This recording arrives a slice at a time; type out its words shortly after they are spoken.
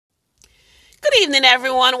Good evening,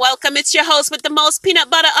 everyone. Welcome. It's your host with the most peanut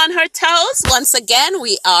butter on her toast. Once again,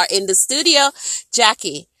 we are in the studio.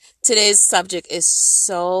 Jackie, today's subject is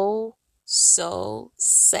so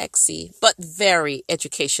sexy, but very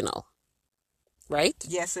educational, right?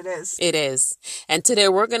 Yes, it is. It is. And today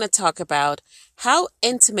we're going to talk about how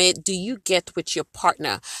intimate do you get with your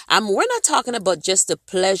partner? We're not talking about just the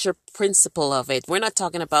pleasure principle of it. We're not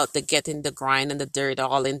talking about the getting the grind and the dirt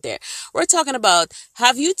all in there. We're talking about,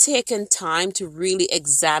 have you taken time to really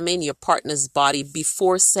examine your partner's body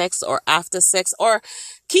before sex or after sex? Or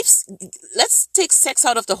let's take sex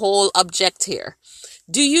out of the whole object here.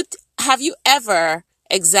 Have you ever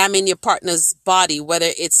examined your partner's body, whether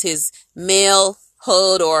it's his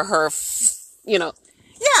malehood or her,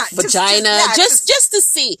 vagina, just to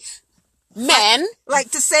see? Men, like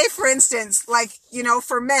to say, for instance,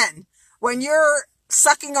 for men, when you're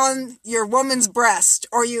sucking on your woman's breast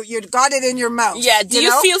or you got it in your mouth. Yeah, do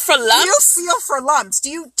you feel for lumps? Do you feel for lumps? Do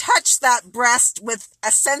you touch that breast with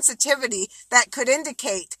a sensitivity that could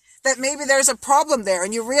indicate that maybe there's a problem there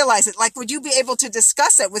and you realize it? Like, would you be able to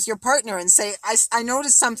discuss it with your partner and say, I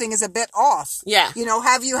noticed something is a bit off? Yeah.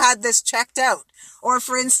 Have you had this checked out? Or,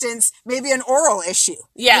 for instance, maybe an oral issue.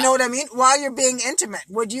 Yeah. You know what I mean? While you're being intimate,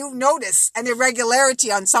 would you notice an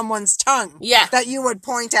irregularity on someone's tongue? Yeah. That you would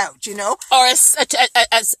point out, Or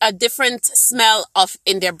a different smell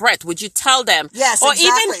in their breath. Would you tell them? Yes, or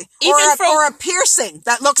exactly. Or a piercing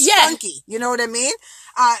that looks funky. You know what I mean?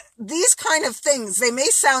 These kind of things, they may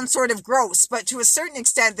sound sort of gross, but to a certain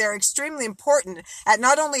extent, they're extremely important at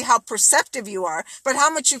not only how perceptive you are, but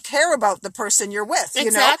how much you care about the person you're with,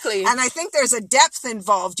 Exactly. And I think there's a depth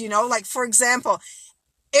involved, like, for example,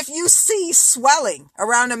 if you see swelling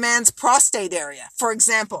around a man's prostate area, for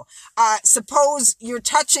example, suppose you're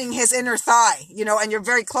touching his inner thigh, and you're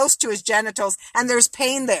very close to his genitals and there's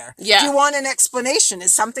pain there. Yeah. Do you want an explanation?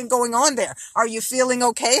 Is something going on there? Are you feeling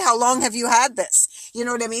okay? How long have you had this? You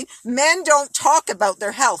know what I mean? Men don't talk about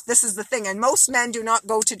their health. This is the thing. And most men do not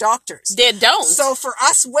go to doctors. They don't. So for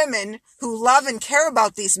us women who love and care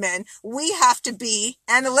about these men, we have to be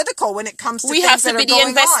analytical when it comes to things that are going on. We have to be the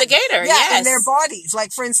investigator. Yeah, in their bodies.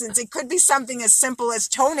 Like, for instance, it could be something as simple as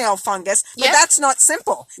toenail fungus, but that's not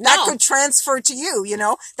simple. No. That could transfer to you,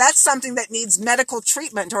 That's something that needs medical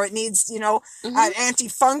treatment, or it needs, an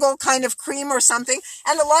antifungal kind of cream or something.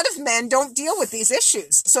 And a lot of men don't deal with these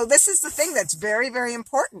issues. So this is the thing that's very, very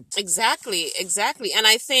important. Exactly. And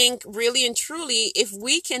I think really and truly, if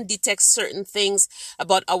we can detect certain things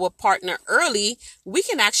about our partner early, we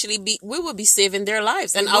will be saving their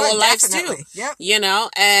lives and our lives too. Yep.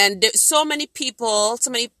 And so many people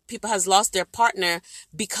has lost their partner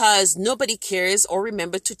because nobody cares or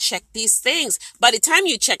remember to check these things. By the time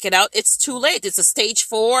you check it out, it's too late. It's a stage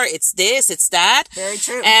 4. It's this, it's that. Very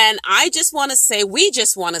true. And we just want to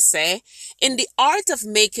say, in the art of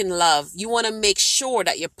making love, you want to make sure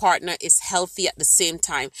that your partner is healthy at the same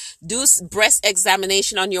time. Do breast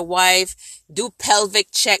examination on your wife. Do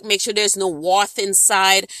pelvic check. Make sure there's no warmth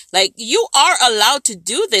inside. Like, you are allowed to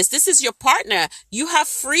do this. This is your partner. You have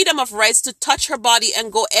freedom of rights to touch her body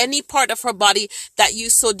and go any part of her body that you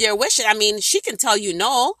so dare wish. I mean, she can tell you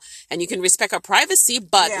no, and you can respect her privacy,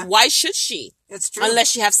 but why should she? It's true. Unless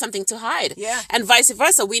she has something to hide. Yeah. And vice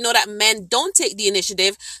versa. We know that men don't take the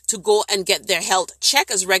initiative to go and get their health check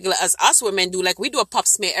as regular as us women do. Like, we do a pap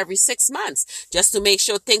smear every 6 months just to make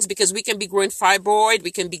sure things, because we can be growing fibroid,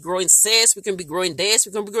 we can be growing cysts, we can be growing this,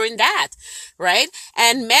 we can be growing that, right?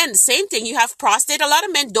 And men, same thing. You have prostate. A lot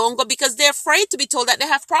of men don't go because they're afraid to be told that they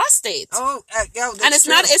have prostate. Oh, yeah, that's and it's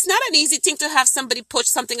true. It's not an easy thing to have somebody push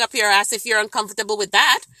something up your ass if you're uncomfortable with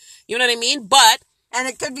that. You know what I mean? And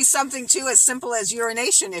it could be something, too, as simple as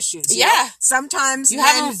urination issues. Yeah. Sometimes you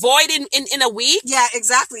have a void in a week. Yeah,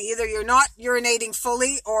 exactly. Either you're not urinating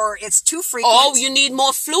fully or it's too frequent. Oh, you need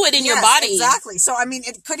more fluid in your body. Exactly. So, I mean,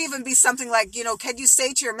 it could even be something like, can you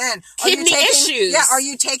say to your man, kidney issues. Yeah, are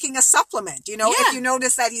you taking a supplement? If you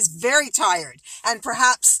notice that he's very tired and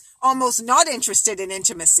perhaps almost not interested in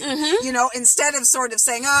intimacy, instead of sort of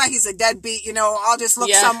saying, he's a deadbeat, I'll just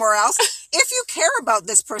look somewhere else. If you care about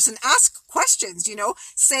this person, ask questions,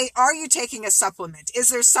 say, are you taking a supplement? Is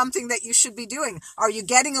there something that you should be doing? Are you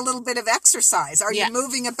getting a little bit of exercise? Are you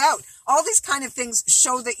moving about? All these kind of things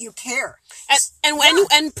show that you care.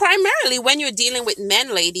 And primarily when you're dealing with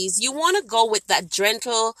men, ladies, you want to go with that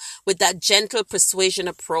gentle persuasion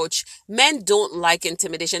approach. Men don't like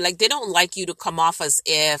intimidation. Like, they don't like you to come off as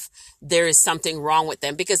if there is something wrong with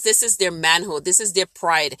them, because this is their manhood. This is their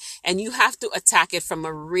pride. And you have to attack it from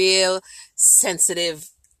a real sensitive,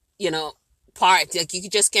 part. Like, you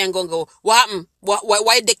just can't go and go, what happened?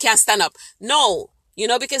 Why they can't stand up? No,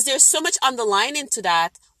 because there's so much on the line into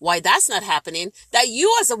that. why that's not happening, that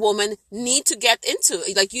you as a woman need to get into.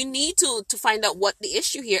 Like, you need to find out what the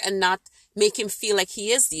issue here and not make him feel like he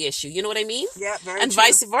is the issue. You know what I mean? Yeah, very and true.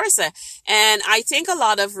 Vice versa. And I think a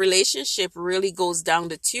lot of relationship really goes down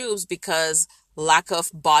the tubes because lack of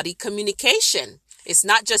body communication. It's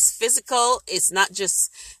not just physical. It's not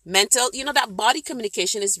just mental. You know, that body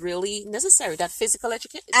communication is really necessary. That physical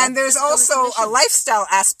education. And there's also a lifestyle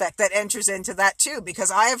aspect that enters into that too, because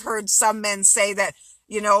I have heard some men say that,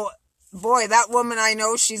 you know, boy, that woman I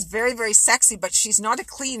know, she's very, very sexy, but she's not a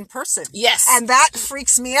clean person. Yes. And that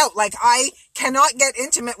freaks me out. Like, I cannot get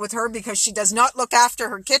intimate with her because she does not look after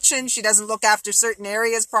her kitchen. She doesn't look after certain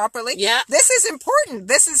areas properly. Yeah. This is important.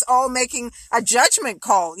 This is all making a judgment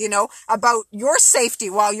call, you know, about your safety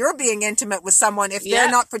while you're being intimate with someone. If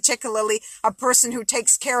they're not particularly a person who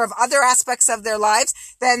takes care of other aspects of their lives,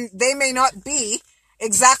 then they may not be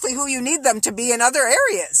exactly who you need them to be in other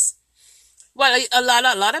areas. Well, a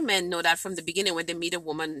lot of men know that from the beginning. When they meet a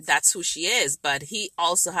woman, that's who she is. But he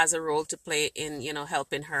also has a role to play in, you know,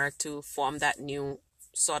 helping her to form that new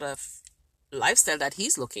sort of lifestyle that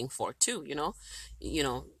he's looking for too. You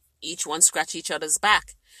know, each one scratch each other's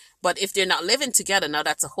back. But if they're not living together, now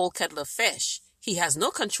that's a whole kettle of fish. He has no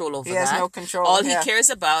control over that. He has no control. All he cares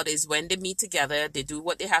about is when they meet together, they do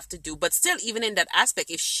what they have to do. But still, even in that aspect,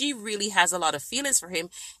 if she really has a lot of feelings for him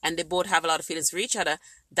and they both have a lot of feelings for each other,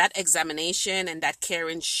 that examination and that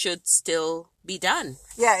caring should still be done.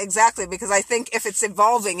 Yeah, exactly. Because I think if it's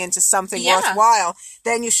evolving into something worthwhile,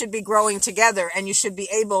 then you should be growing together and you should be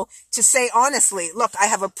able to say honestly, look, I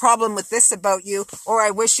have a problem with this about you, or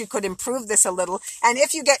I wish you could improve this a little. And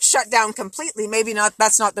if you get shut down completely, maybe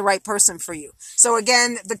that's not the right person for you. So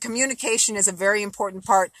again, the communication is a very important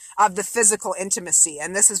part of the physical intimacy.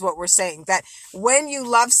 And this is what we're saying, that when you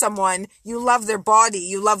love someone, you love their body,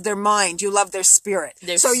 you love their mind, you love their spirit.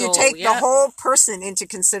 So you take the whole person into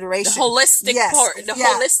consideration. The holistic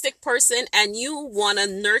holistic person, and you want to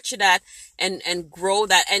nurture that and grow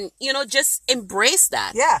that, and, you know, just embrace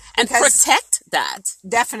that. Yeah. And protect that.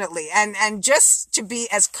 Definitely. And just to be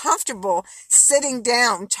as comfortable sitting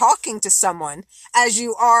down talking to someone as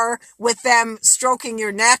you are with them stroking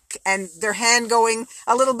your neck and their hand going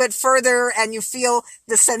a little bit further, and you feel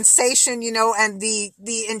the sensation, you know, and the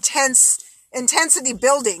intensity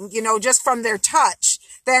building, you know, just from their touch,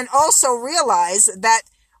 then also realize that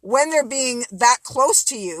when they're being that close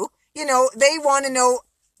to you, you know, they want to know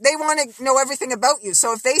everything about you.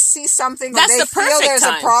 So if they see something or they feel there's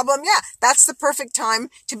a problem, that's the perfect time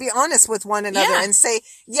to be honest with one another and say,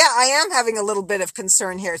 I am having a little bit of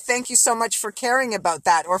concern here. Thank you so much for caring about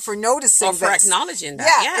that, or for noticing or for this. acknowledging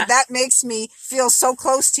that. That makes me feel so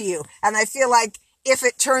close to you. And I feel like if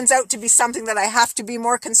it turns out to be something that I have to be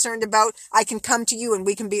more concerned about, I can come to you and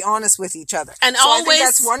we can be honest with each other. And so always, I think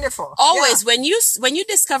that's wonderful. Always, when you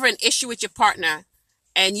discover an issue with your partner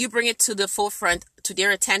and you bring it to the forefront, to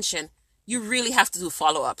their attention, you really have to do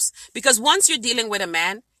follow-ups. Because once you're dealing with a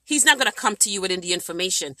man, he's not going to come to you within the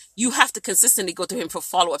information. You have to consistently go to him for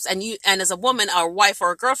follow-ups. And as a woman or a wife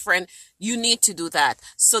or a girlfriend, you need to do that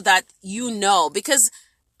so that you know. Because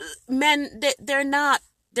men, they're not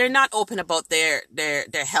open about their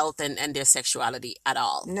health and their sexuality at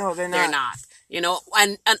all. No, they're not. They're not. You know,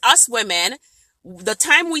 and us women, the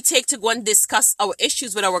time we take to go and discuss our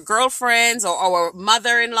issues with our girlfriends or our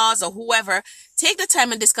mother-in-laws or whoever, take the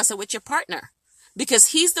time and discuss it with your partner. Because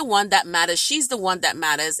he's the one that matters. She's the one that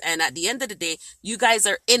matters. And at the end of the day, you guys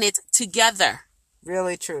are in it together.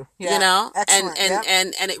 Really true. Yeah. You know, excellent.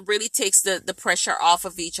 And it really takes the pressure off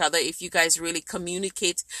of each other if you guys really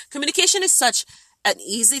communicate. Communication is such an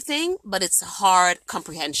easy thing, but it's hard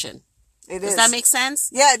comprehension. Does that make sense?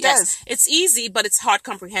 Yeah, it does. It's easy, but it's hard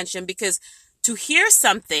comprehension, because to hear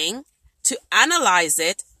something, to analyze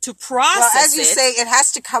it, to process as you say, it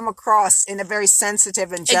has to come across in a very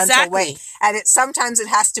sensitive and gentle way. And sometimes it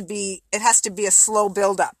has to be a slow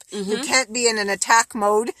build up. Mm-hmm. You can't be in an attack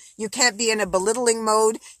mode. You can't be in a belittling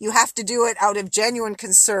mode. You have to do it out of genuine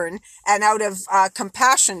concern and out of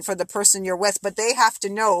compassion for the person you're with. But they have to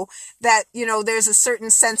know that, you know, there's a certain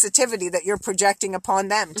sensitivity that you're projecting upon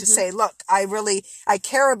them to say, look, I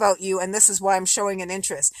care about you, and this is why I'm showing an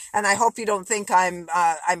interest. And I hope you don't think I'm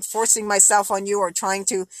forcing myself on you or trying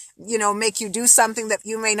to, you know, make you do something that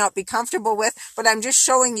you may not be comfortable with, but I'm just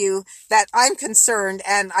showing you that I'm concerned,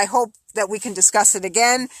 and I hope that we can discuss it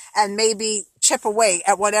again and maybe chip away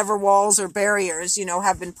at whatever walls or barriers, you know,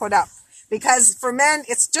 have been put up. Because for men,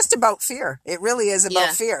 it's just about fear. It really is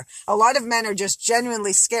about fear. A lot of men are just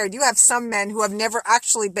genuinely scared. You have some men who have never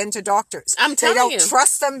actually been to doctors. I'm telling you. They don't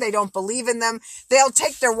trust them. They don't believe in them. They'll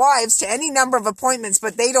take their wives to any number of appointments,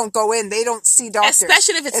 but they don't go in. They don't see doctors.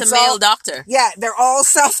 Especially if it's a male doctor. Yeah, they're all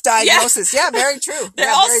self-diagnosis. Yeah, very true.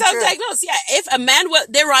 They're all self-diagnosed. Yeah, if a man,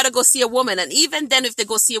 they'd rather go see a woman. And even then, if they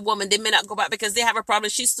go see a woman, they may not go back because they have a problem.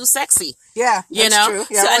 She's too sexy. Yeah, that's true.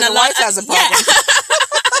 Yeah, and the wife has a problem.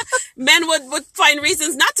 Men would find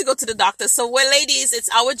reasons not to go to the doctor. So, ladies, it's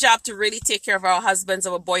our job to really take care of our husbands,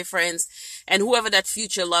 our boyfriends, and whoever that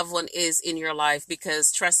future loved one is in your life.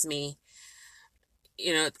 Because trust me,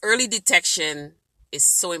 early detection is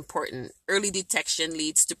so important. Early detection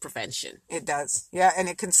leads to prevention. It does. Yeah, and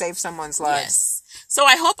it can save someone's lives. Yes. So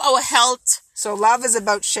I hope our health... So love is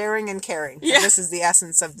about sharing and caring. Yeah. And this is the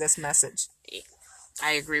essence of this message.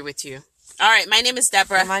 I agree with you. All right, my name is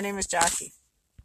Deborah. And my name is Jackie.